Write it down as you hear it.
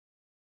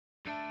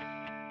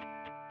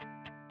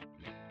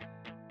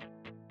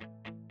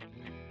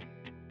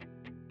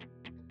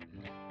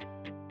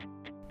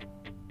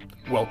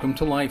Welcome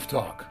to Life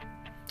Talk.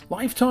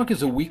 Life Talk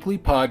is a weekly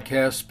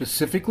podcast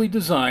specifically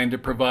designed to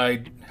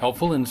provide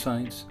helpful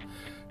insights,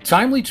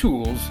 timely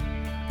tools,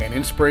 and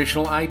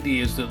inspirational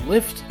ideas that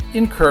lift,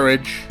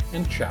 encourage,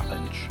 and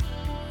challenge.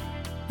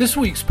 This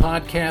week's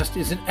podcast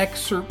is an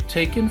excerpt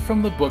taken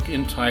from the book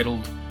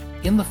entitled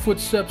In the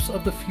Footsteps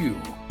of the Few,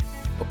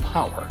 The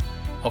Power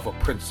of a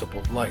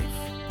Principled Life.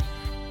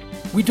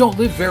 We don't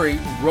live very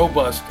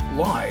robust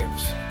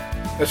lives.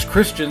 As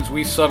Christians,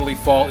 we subtly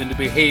fall into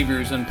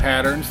behaviors and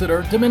patterns that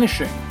are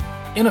diminishing,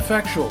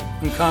 ineffectual,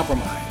 and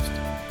compromised.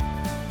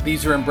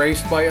 These are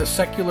embraced by a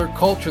secular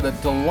culture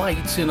that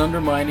delights in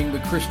undermining the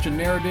Christian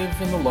narrative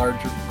in the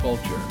larger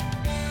culture.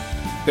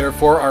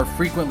 Therefore, our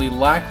frequently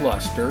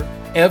lackluster,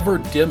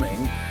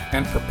 ever-dimming,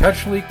 and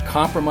perpetually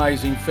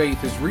compromising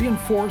faith is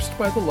reinforced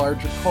by the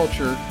larger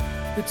culture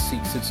that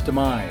seeks its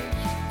demise.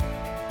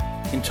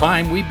 In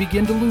time, we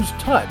begin to lose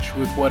touch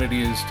with what it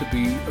is to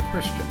be a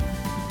Christian.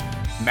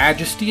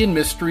 Majesty and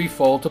mystery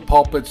fall to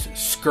pulpits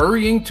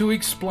scurrying to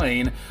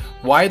explain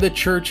why the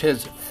church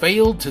has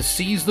failed to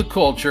seize the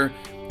culture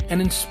and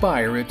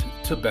inspire it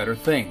to better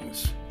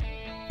things.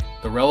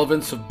 The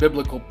relevance of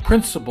biblical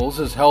principles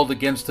as held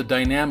against the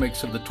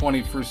dynamics of the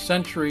 21st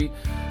century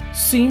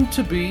seem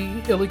to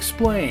be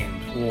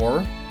ill-explained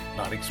or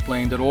not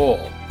explained at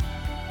all.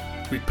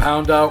 We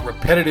pound out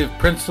repetitive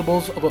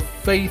principles of a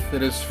faith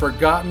that has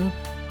forgotten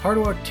how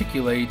to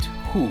articulate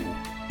who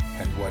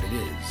and what it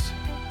is.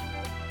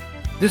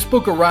 This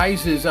book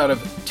arises out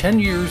of 10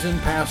 years in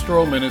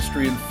pastoral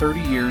ministry and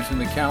 30 years in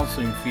the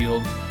counseling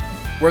field,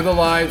 where the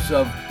lives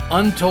of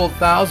untold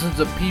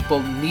thousands of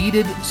people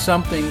needed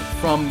something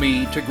from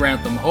me to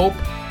grant them hope,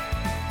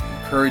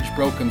 encourage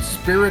broken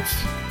spirits,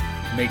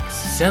 make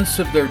sense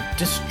of their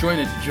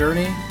disjointed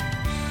journey,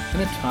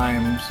 and at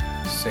times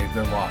save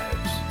their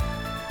lives.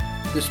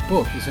 This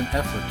book is an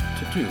effort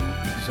to do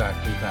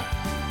exactly that.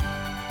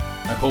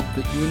 I hope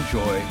that you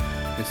enjoy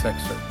this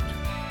excerpt.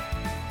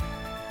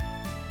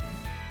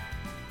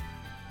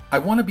 I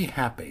want to be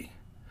happy,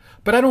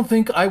 but I don't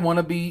think I want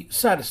to be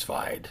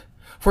satisfied.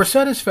 For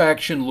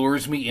satisfaction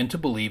lures me into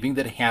believing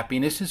that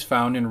happiness is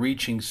found in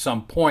reaching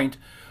some point,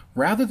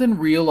 rather than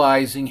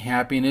realizing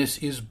happiness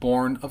is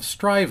born of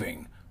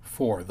striving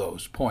for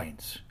those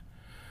points.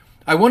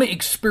 I want to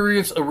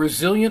experience a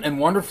resilient and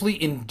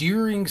wonderfully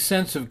endearing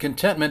sense of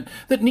contentment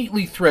that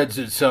neatly threads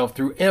itself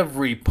through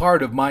every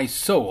part of my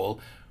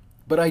soul,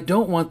 but I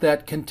don't want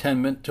that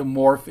contentment to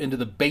morph into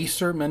the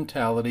baser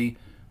mentality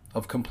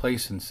of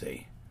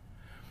complacency.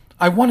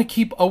 I want to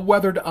keep a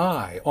weathered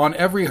eye on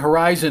every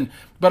horizon,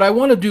 but I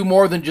want to do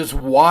more than just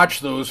watch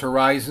those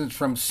horizons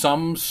from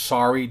some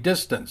sorry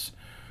distance.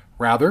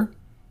 Rather,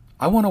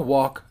 I want to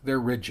walk their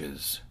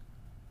ridges.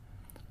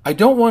 I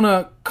don't want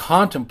to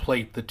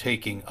contemplate the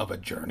taking of a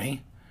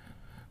journey.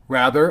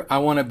 Rather, I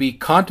want to be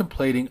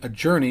contemplating a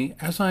journey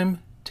as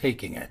I'm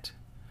taking it.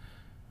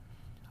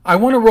 I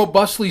want to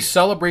robustly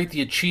celebrate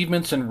the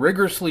achievements and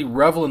rigorously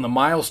revel in the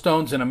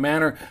milestones in a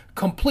manner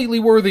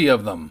completely worthy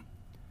of them.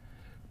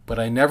 But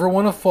I never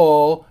want to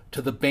fall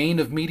to the bane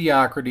of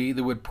mediocrity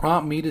that would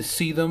prompt me to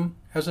see them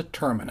as a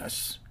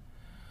terminus.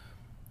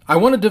 I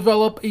want to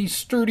develop a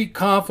sturdy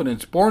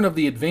confidence born of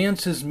the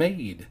advances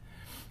made,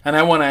 and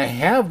I want to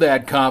have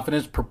that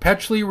confidence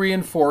perpetually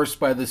reinforced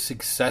by the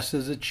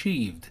successes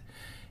achieved.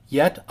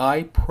 Yet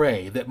I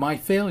pray that my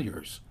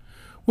failures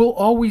will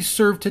always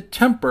serve to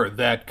temper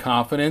that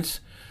confidence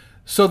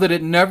so that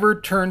it never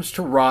turns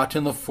to rot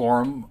in the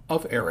form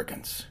of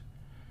arrogance.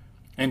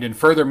 And in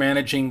further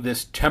managing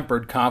this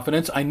tempered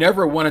confidence, I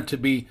never want it to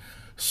be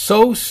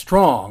so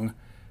strong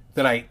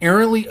that I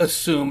errantly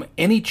assume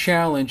any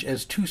challenge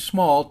as too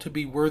small to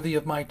be worthy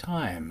of my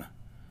time.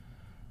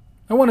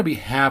 I want to be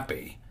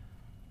happy,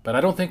 but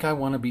I don't think I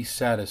want to be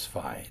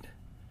satisfied.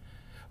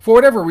 For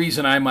whatever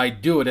reason I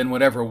might do it, in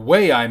whatever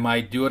way I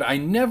might do it, I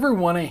never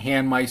want to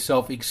hand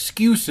myself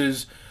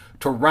excuses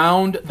to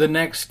round the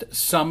next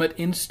summit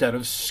instead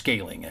of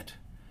scaling it.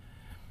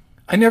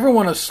 I never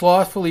want to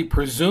slothfully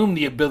presume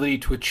the ability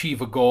to achieve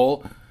a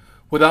goal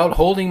without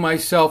holding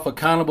myself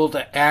accountable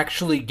to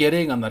actually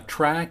getting on the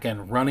track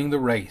and running the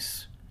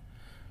race.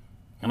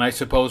 And I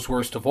suppose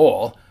worst of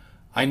all,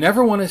 I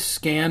never want to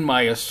scan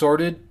my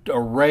assorted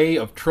array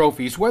of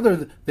trophies,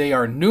 whether they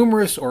are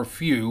numerous or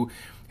few,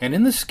 and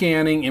in the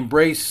scanning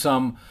embrace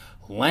some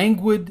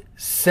languid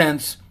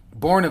sense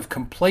born of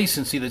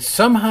complacency that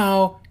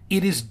somehow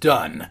it is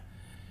done,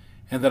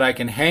 and that I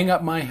can hang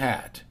up my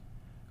hat,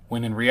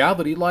 when in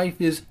reality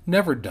life is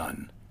never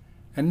done,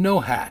 and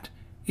no hat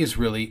is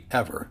really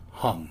ever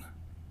hung.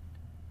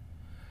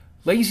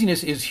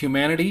 Laziness is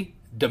humanity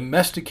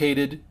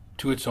domesticated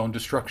to its own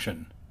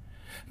destruction.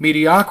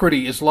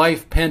 Mediocrity is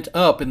life pent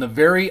up in the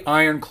very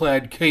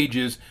ironclad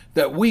cages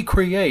that we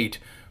create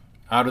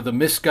out of the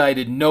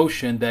misguided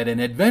notion that an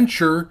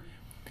adventure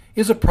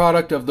is a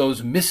product of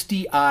those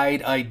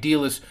misty-eyed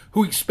idealists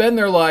who expend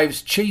their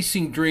lives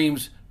chasing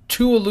dreams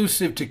too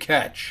elusive to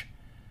catch.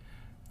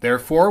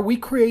 Therefore, we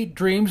create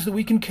dreams that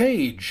we can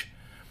cage,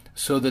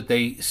 so that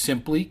they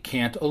simply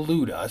can't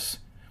elude us,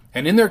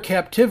 And in their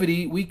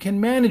captivity, we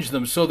can manage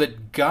them so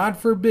that, God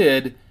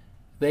forbid,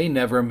 they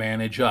never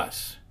manage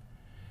us.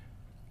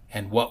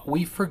 And what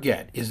we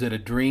forget is that a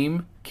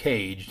dream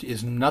caged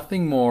is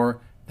nothing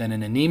more than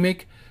an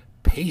anemic,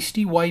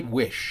 pasty white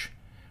wish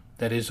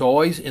that is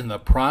always in the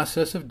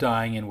process of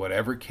dying in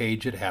whatever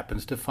cage it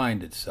happens to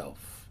find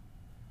itself.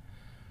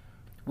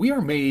 We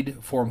are made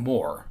for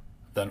more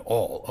than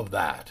all of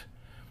that.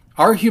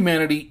 Our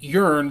humanity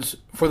yearns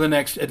for the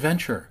next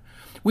adventure.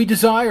 We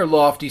desire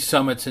lofty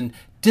summits and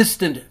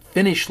distant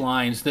finish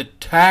lines that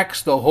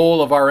tax the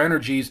whole of our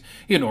energies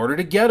in order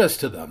to get us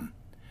to them.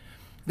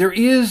 There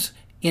is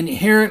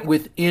inherent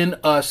within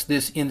us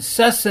this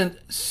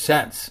incessant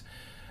sense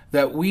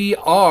that we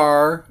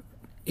are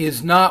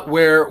is not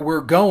where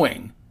we're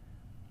going,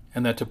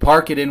 and that to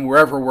park it in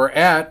wherever we're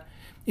at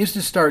is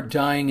to start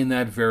dying in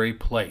that very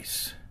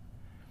place.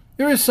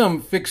 There is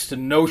some fixed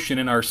notion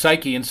in our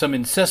psyche and some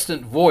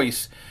incessant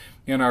voice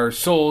in our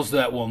souls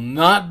that will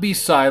not be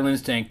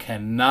silenced and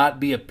cannot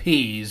be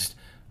appeased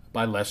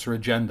by lesser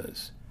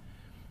agendas.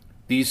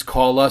 These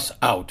call us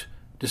out,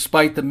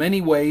 despite the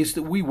many ways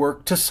that we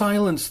work to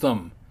silence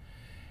them.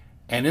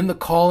 And in the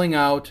calling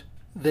out,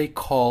 they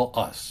call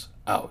us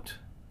out.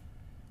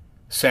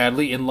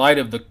 Sadly, in light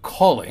of the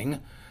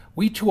calling,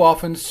 we too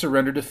often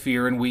surrender to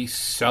fear and we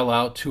sell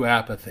out to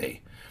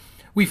apathy.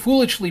 We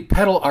foolishly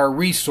peddle our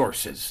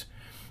resources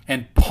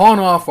and pawn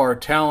off our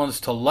talents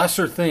to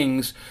lesser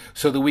things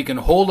so that we can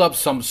hold up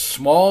some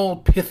small,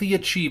 pithy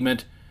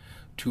achievement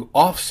to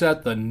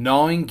offset the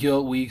gnawing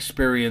guilt we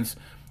experience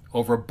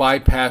over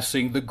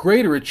bypassing the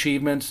greater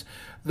achievements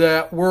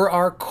that were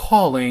our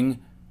calling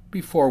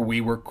before we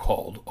were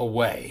called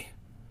away.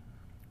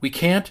 We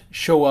can't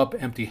show up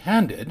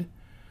empty-handed,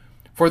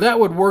 for that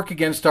would work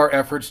against our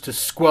efforts to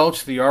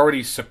squelch the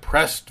already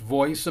suppressed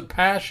voice of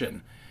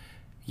passion.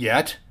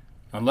 Yet,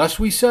 unless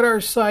we set our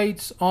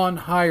sights on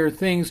higher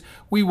things,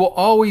 we will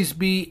always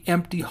be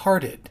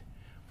empty-hearted.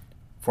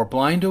 For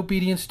blind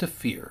obedience to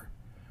fear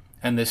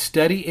and the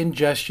steady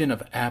ingestion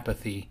of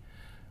apathy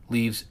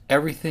leaves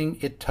everything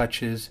it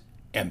touches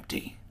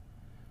empty.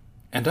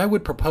 And I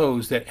would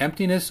propose that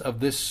emptiness of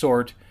this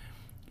sort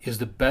is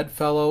the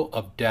bedfellow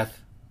of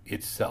death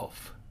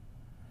itself.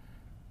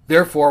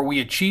 Therefore, we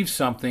achieve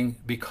something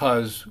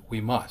because we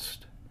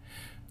must.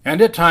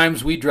 And at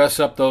times we dress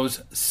up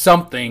those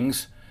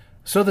somethings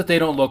so that they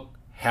don't look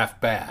half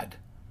bad.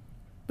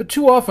 But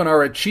too often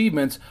our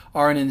achievements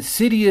are an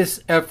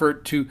insidious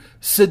effort to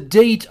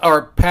sedate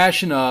our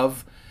passion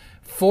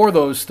for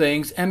those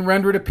things and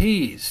render it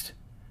appeased.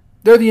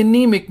 They're the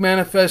anemic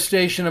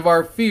manifestation of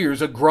our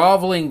fears, a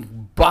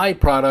groveling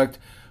byproduct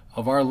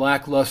of our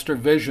lackluster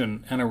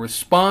vision, and a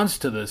response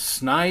to the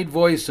snide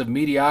voice of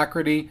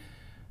mediocrity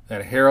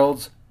that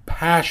heralds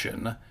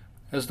passion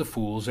as the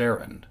fool's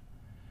errand.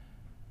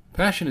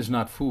 Passion is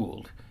not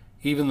fooled,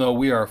 even though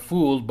we are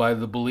fooled by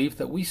the belief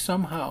that we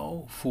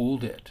somehow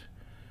fooled it.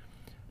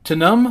 To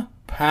numb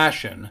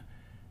passion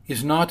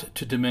is not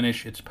to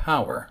diminish its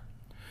power.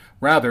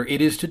 Rather, it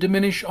is to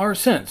diminish our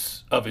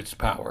sense of its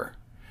power.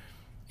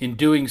 In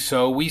doing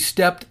so, we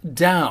stepped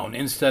down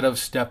instead of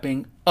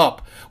stepping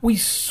up. We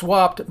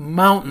swapped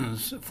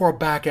mountains for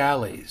back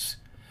alleys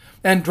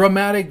and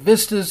dramatic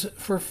vistas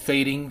for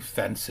fading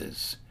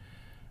fences.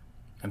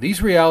 And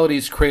these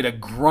realities create a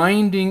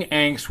grinding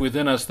angst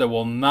within us that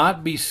will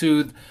not be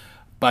soothed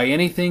by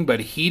anything but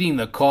heeding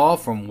the call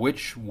from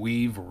which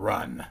we've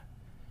run.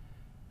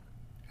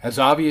 As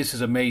obvious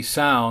as it may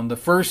sound, the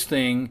first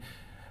thing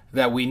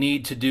that we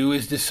need to do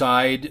is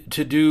decide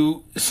to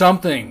do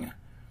something.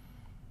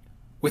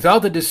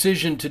 Without the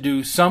decision to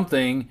do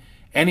something,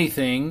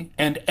 anything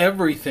and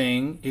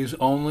everything is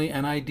only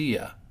an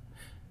idea.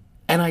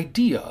 An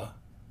idea,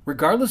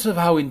 regardless of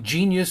how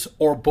ingenious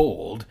or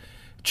bold,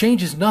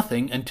 changes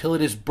nothing until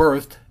it is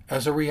birthed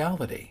as a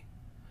reality.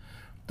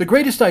 The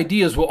greatest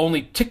ideas will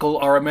only tickle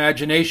our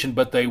imagination,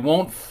 but they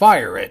won't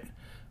fire it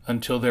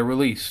until they're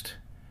released.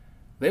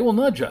 They will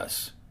nudge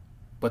us,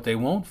 but they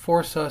won't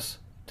force us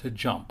to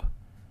jump.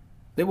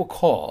 They will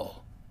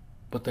call,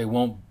 but they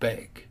won't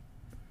beg.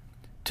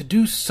 To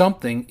do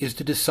something is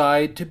to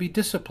decide to be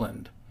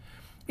disciplined.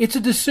 It's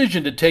a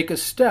decision to take a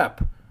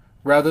step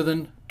rather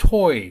than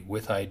toy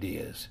with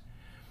ideas.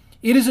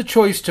 It is a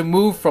choice to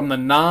move from the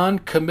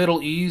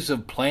non-committal ease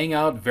of playing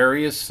out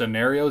various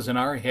scenarios in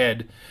our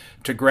head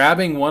to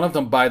grabbing one of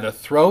them by the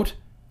throat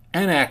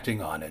and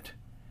acting on it.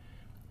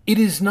 It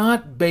is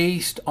not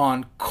based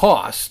on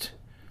cost,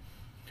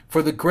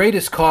 for the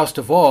greatest cost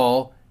of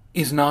all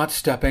is not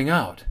stepping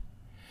out.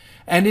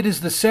 And it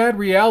is the sad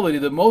reality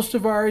that most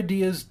of our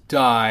ideas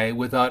die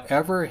without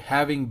ever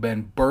having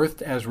been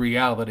birthed as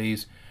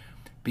realities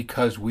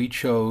because we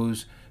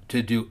chose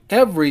to do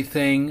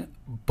everything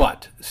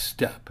but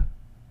step.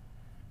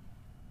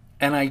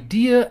 An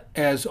idea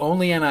as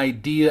only an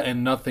idea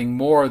and nothing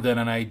more than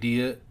an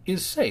idea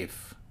is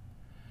safe.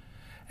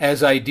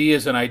 As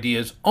ideas and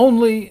ideas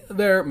only,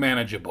 they're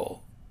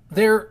manageable.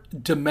 They're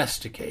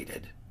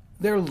domesticated.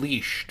 They're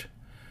leashed.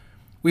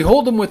 We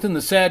hold them within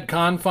the sad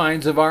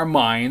confines of our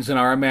minds and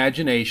our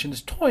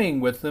imaginations,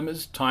 toying with them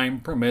as time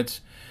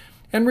permits,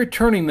 and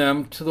returning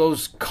them to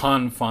those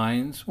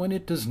confines when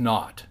it does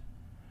not.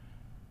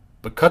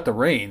 But cut the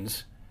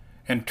reins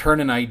and turn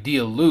an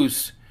idea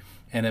loose,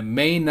 and it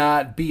may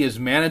not be as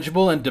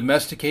manageable and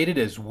domesticated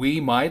as we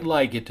might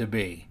like it to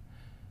be.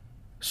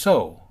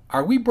 So,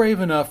 are we brave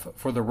enough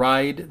for the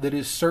ride that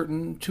is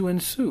certain to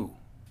ensue?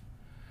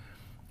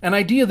 An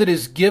idea that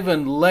is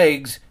given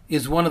legs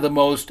is one of the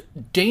most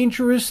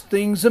dangerous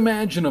things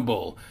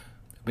imaginable,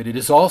 but it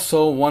is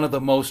also one of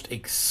the most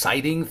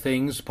exciting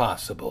things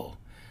possible.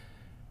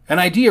 An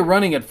idea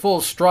running at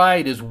full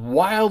stride is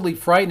wildly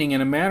frightening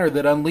in a manner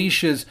that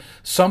unleashes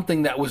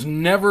something that was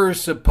never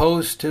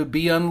supposed to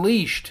be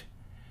unleashed.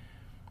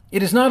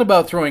 It is not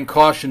about throwing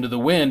caution to the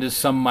wind, as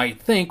some might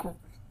think.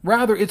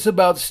 Rather, it's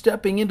about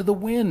stepping into the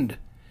wind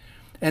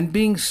and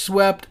being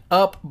swept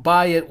up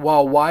by it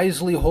while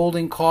wisely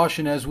holding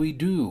caution as we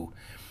do.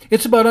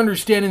 It's about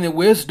understanding that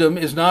wisdom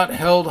is not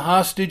held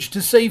hostage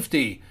to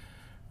safety.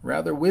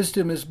 Rather,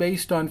 wisdom is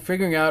based on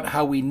figuring out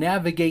how we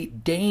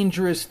navigate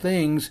dangerous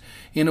things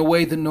in a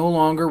way that no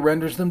longer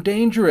renders them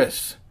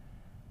dangerous.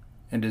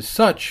 And as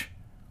such,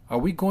 are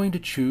we going to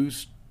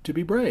choose to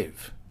be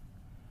brave?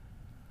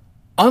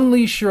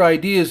 Unleash your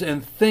ideas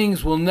and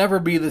things will never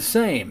be the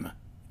same.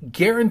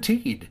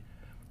 Guaranteed.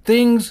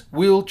 Things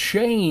will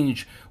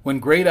change when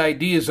great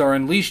ideas are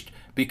unleashed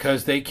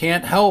because they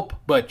can't help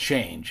but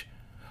change.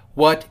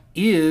 What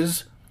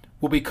is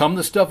will become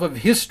the stuff of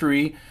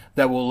history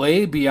that will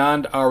lay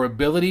beyond our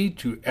ability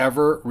to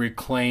ever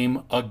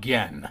reclaim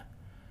again.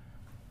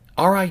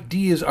 Our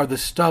ideas are the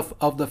stuff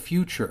of the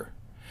future.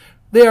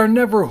 They are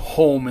never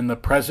home in the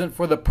present,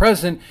 for the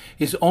present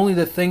is only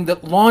the thing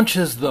that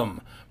launches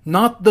them,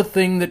 not the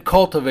thing that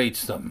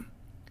cultivates them.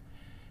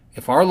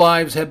 If our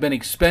lives have been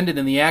expended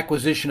in the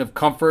acquisition of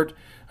comfort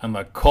and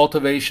the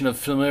cultivation of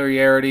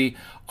familiarity,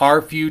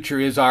 our future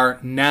is our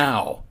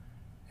now,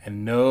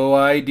 and no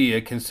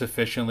idea can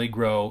sufficiently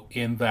grow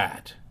in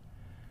that.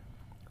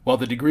 While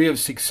the degree of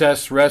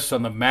success rests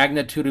on the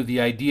magnitude of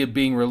the idea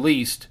being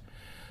released,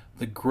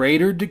 the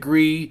greater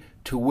degree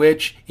to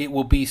which it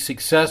will be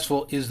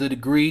successful is the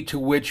degree to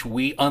which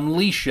we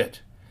unleash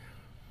it.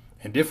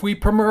 And if we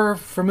prefer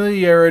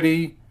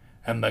familiarity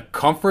and the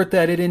comfort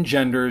that it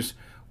engenders,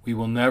 we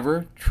will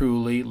never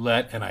truly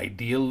let an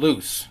idea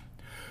loose.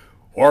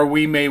 Or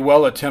we may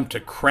well attempt to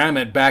cram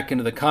it back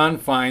into the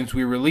confines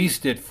we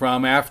released it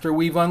from after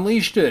we've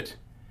unleashed it.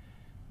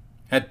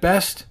 At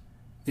best,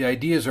 the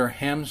ideas are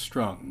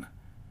hamstrung.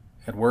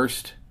 At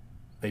worst,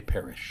 they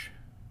perish.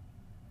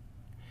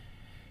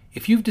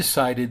 If you've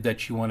decided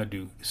that you want to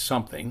do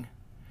something,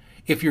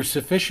 if you're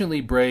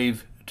sufficiently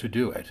brave to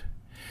do it,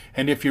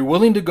 and if you're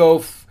willing to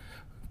go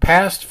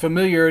past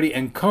familiarity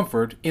and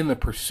comfort in the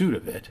pursuit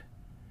of it,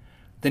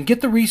 then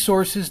get the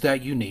resources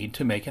that you need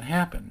to make it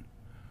happen.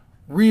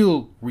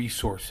 Real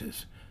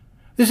resources.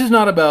 This is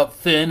not about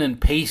thin and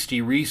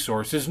pasty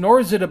resources, nor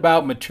is it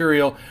about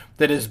material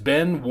that has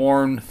been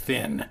worn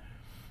thin.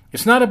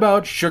 It's not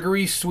about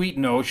sugary sweet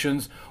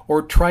notions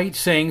or trite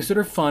sayings that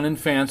are fun and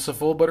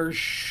fanciful but are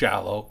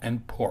shallow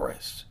and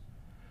porous.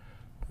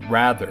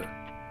 Rather,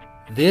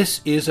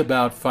 this is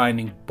about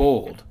finding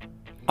bold,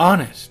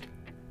 honest,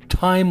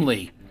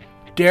 timely,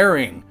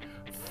 daring,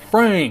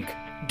 frank,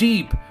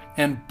 deep,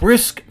 and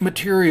brisk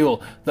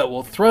material that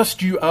will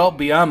thrust you out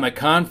beyond the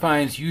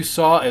confines you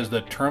saw as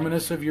the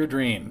terminus of your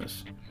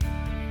dreams.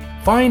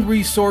 Find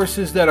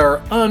resources that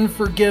are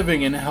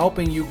unforgiving in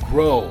helping you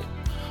grow,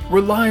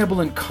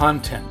 reliable in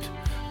content,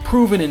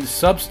 proven in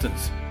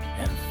substance,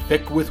 and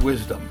thick with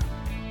wisdom.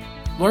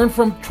 Learn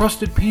from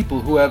trusted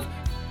people who have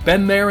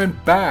been there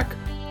and back,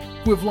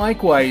 who have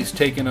likewise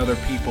taken other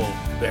people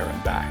there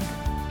and back.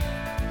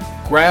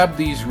 Grab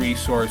these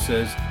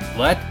resources,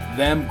 let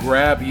them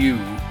grab you,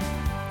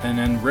 and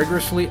then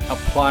rigorously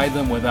apply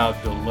them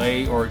without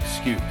delay or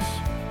excuse.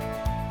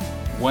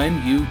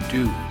 When you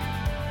do,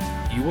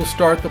 you will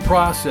start the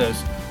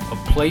process of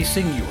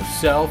placing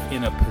yourself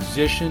in a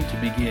position to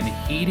begin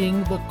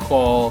heeding the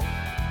call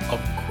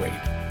of great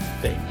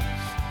things.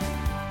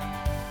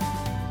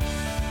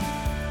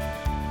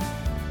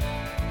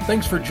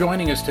 Thanks for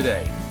joining us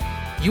today.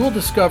 You will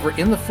discover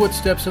in the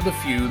footsteps of the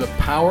few the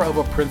power of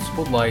a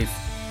principled life,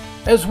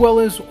 as well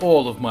as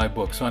all of my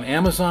books on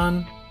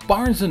Amazon,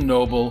 Barnes &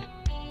 Noble,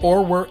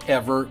 or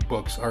wherever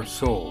books are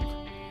sold.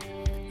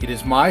 It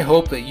is my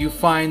hope that you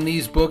find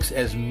these books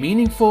as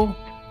meaningful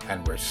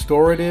and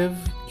restorative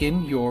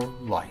in your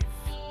life.